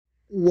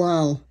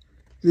Wow,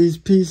 these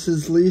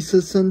pieces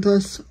Lisa sent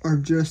us are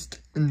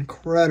just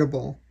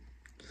incredible.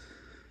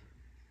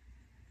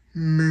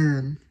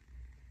 Man,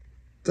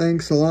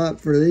 thanks a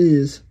lot for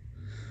these.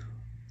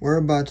 We're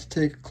about to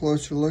take a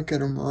closer look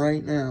at them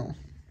right now.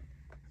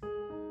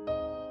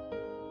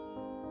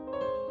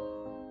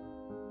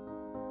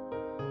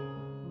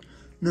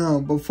 Now,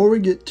 before we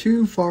get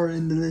too far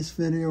into this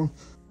video,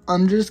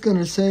 I'm just going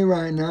to say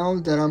right now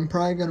that I'm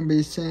probably going to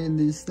be saying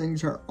these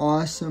things are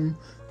awesome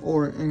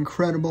or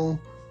incredible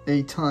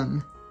a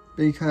ton.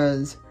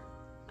 Because,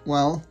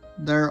 well,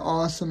 they're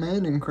awesome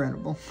and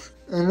incredible.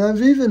 And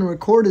I've even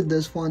recorded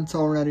this once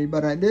already,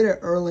 but I did it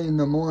early in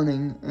the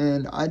morning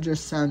and I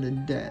just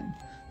sounded dead.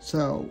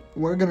 So,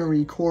 we're going to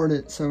record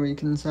it so we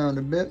can sound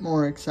a bit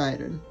more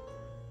excited.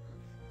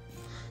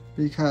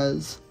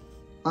 Because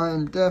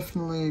I'm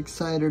definitely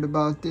excited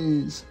about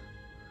these.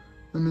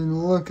 I mean,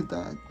 look at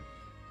that.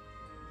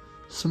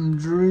 Some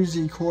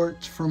druzy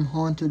quartz from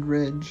Haunted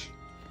Ridge.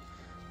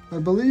 I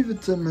believe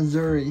it's in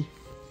Missouri.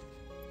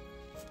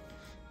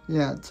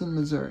 Yeah, it's in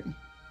Missouri.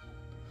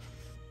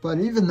 But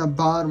even the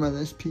bottom of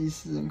this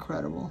piece is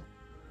incredible.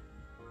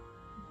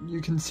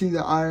 You can see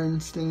the iron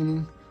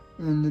staining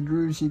and the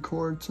druzy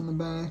quartz in the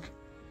back.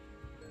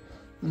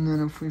 And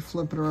then if we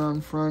flip it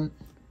around front,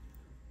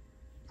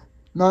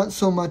 not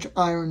so much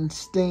iron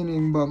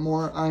staining, but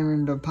more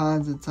iron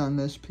deposits on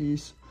this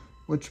piece,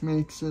 which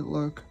makes it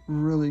look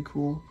really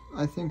cool.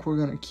 I think we're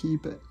going to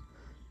keep it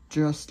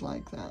just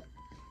like that.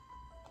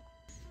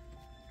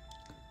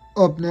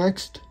 Up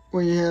next,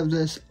 we have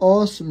this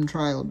awesome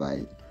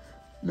trilobite.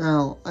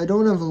 Now, I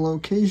don't have a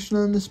location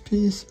on this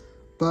piece,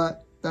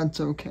 but that's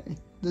okay.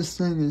 This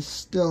thing is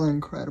still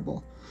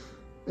incredible.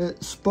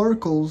 It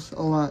sparkles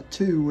a lot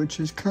too, which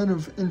is kind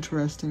of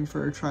interesting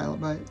for a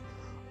trilobite.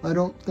 I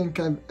don't think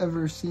I've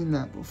ever seen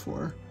that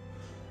before.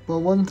 But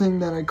one thing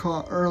that I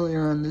caught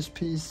earlier on this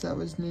piece that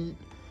was neat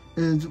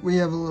is we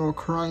have a little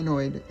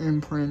crinoid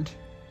imprint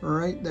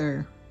right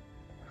there.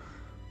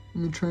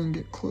 Let me try and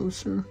get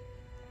closer.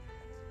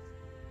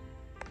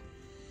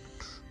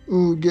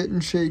 Ooh, getting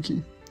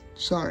shaky.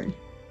 Sorry.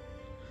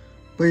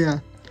 But yeah,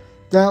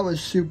 that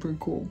was super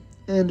cool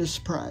and a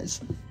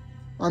surprise.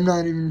 I'm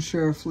not even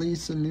sure if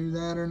Lisa knew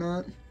that or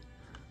not.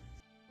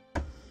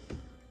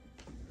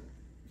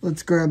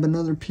 Let's grab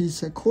another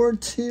piece of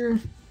quartz here.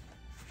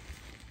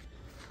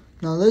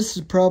 Now this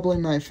is probably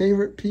my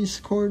favorite piece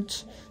of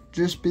quartz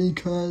just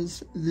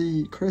because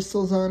the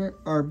crystals on it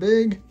are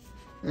big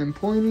and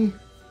pointy.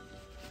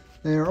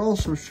 They are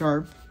also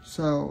sharp,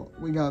 so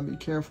we gotta be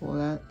careful of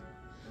that.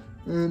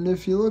 And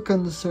if you look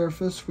on the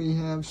surface, we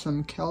have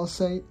some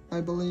calcite,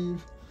 I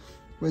believe,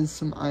 with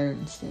some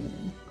iron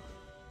staining.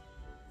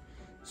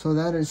 So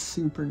that is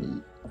super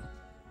neat.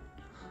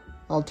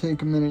 I'll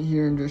take a minute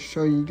here and just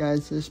show you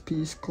guys this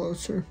piece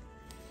closer.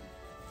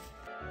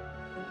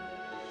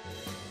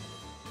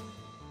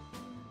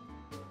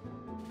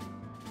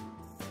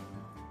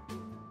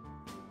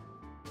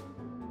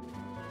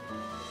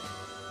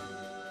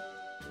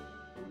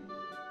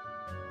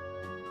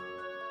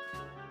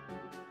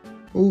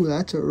 Oh,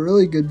 that's a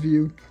really good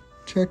view.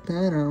 Check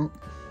that out.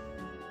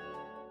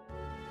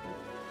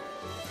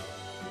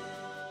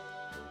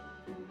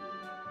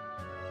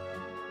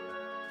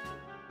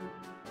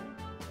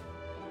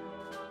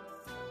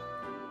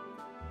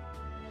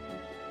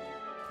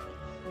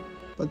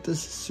 But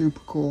this is super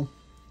cool.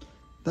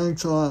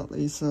 Thanks a lot,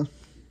 Lisa.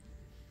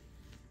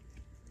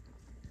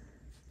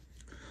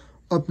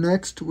 Up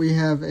next, we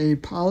have a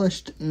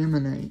polished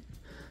ammonite.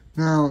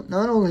 Now,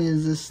 not only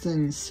is this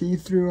thing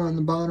see-through on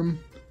the bottom,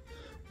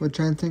 which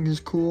I think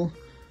is cool,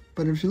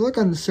 but if you look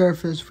on the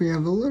surface, we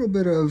have a little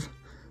bit of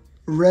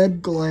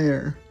red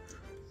glare.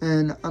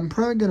 And I'm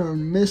probably going to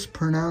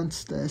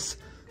mispronounce this,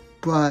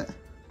 but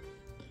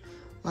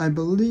I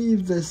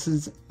believe this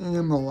is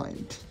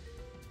ammonite.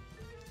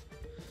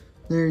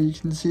 There, you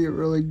can see it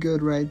really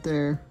good right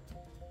there.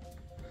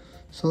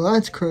 So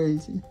that's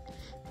crazy.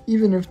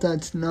 Even if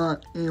that's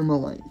not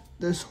ammonite,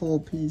 this whole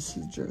piece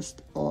is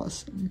just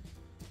awesome.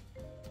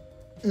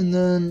 And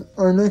then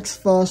our next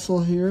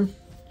fossil here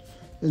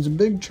is a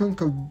big chunk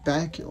of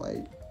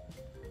baculite.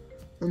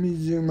 Let me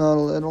zoom out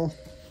a little.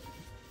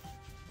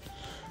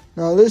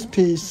 Now this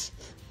piece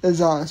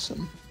is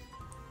awesome.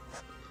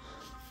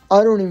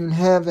 I don't even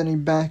have any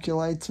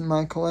baculites in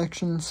my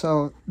collection,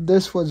 so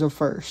this was a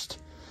first.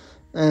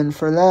 And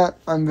for that,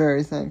 I'm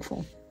very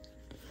thankful.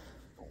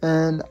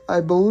 And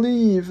I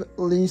believe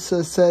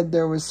Lisa said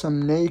there was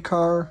some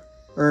nacre,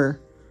 or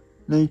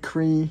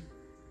nacre.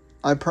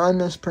 I probably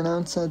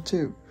mispronounced that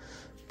too.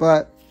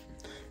 But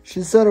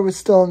she said it was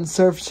still on the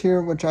surface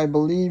here, which I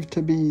believe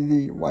to be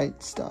the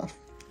white stuff.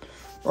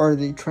 Or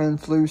the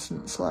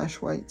translucent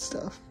 / white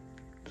stuff.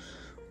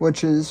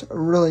 Which is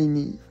really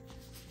neat.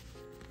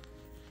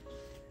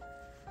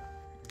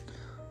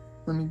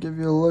 Let me give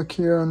you a look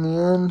here on the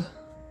end.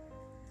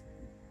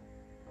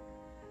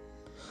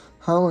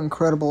 How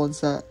incredible is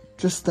that?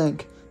 Just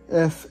think,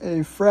 if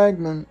a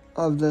fragment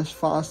of this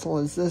fossil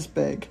is this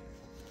big,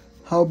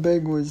 how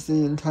big was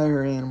the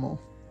entire animal?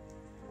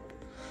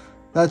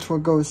 That's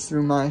what goes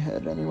through my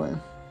head anyway.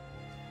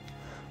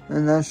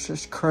 And that's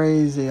just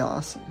crazy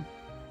awesome.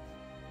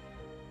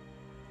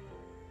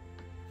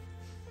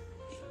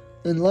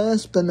 And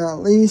last but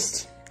not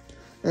least,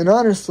 and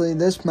honestly,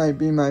 this might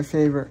be my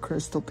favorite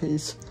crystal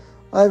piece.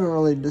 I haven't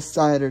really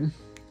decided.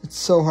 It's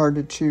so hard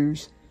to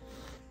choose.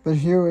 But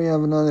here we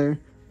have another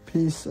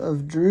piece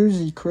of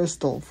druzy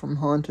crystal from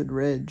Haunted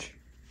Ridge.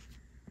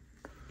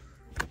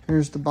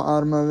 Here's the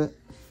bottom of it,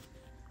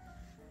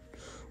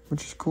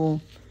 which is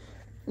cool.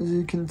 As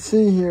you can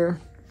see here,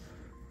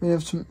 we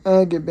have some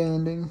agate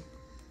banding.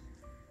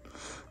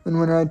 And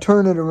when I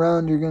turn it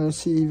around, you're going to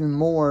see even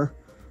more.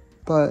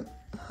 But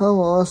how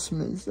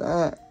awesome is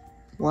that?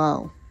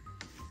 Wow.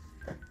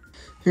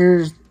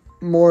 Here's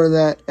more of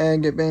that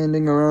agate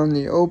banding around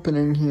the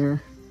opening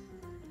here.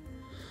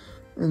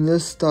 And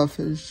this stuff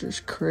is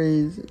just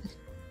crazy.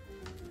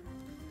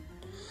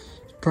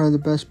 It's probably the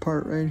best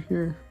part right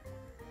here.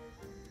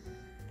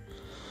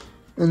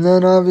 And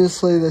then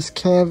obviously this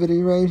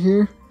cavity right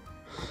here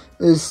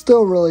is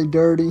still really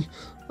dirty.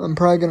 I'm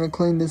probably going to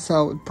clean this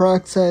out with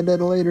peroxide at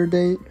a later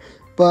date.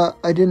 But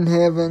I didn't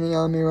have any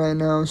on me right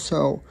now,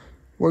 so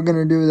we're going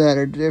to do that in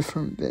a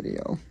different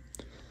video.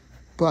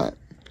 But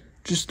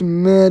just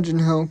imagine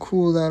how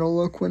cool that'll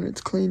look when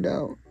it's cleaned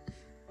out.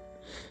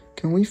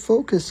 Can we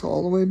focus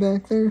all the way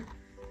back there?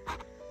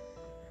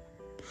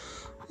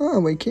 Oh,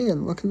 we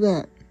can. Look at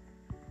that.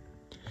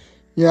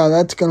 Yeah,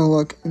 that's going to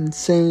look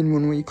insane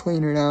when we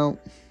clean it out.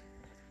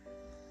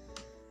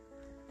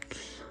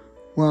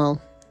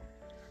 Wow.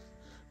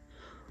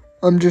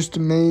 I'm just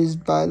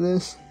amazed by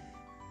this.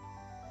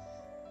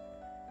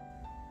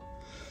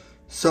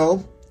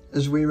 So,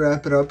 as we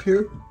wrap it up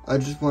here, I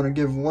just want to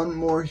give one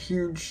more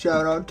huge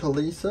shout out to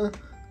Lisa.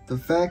 The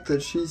fact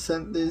that she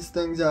sent these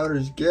things out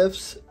as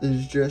gifts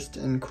is just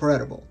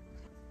incredible.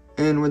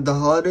 And with the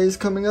holidays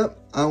coming up,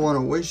 I want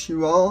to wish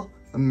you all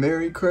a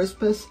Merry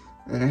Christmas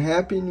and a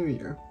Happy New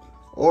Year.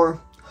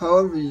 Or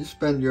however you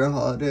spend your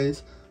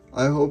holidays,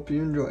 I hope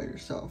you enjoy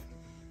yourself.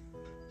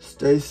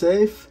 Stay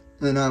safe,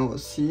 and I will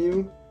see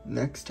you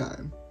next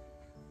time.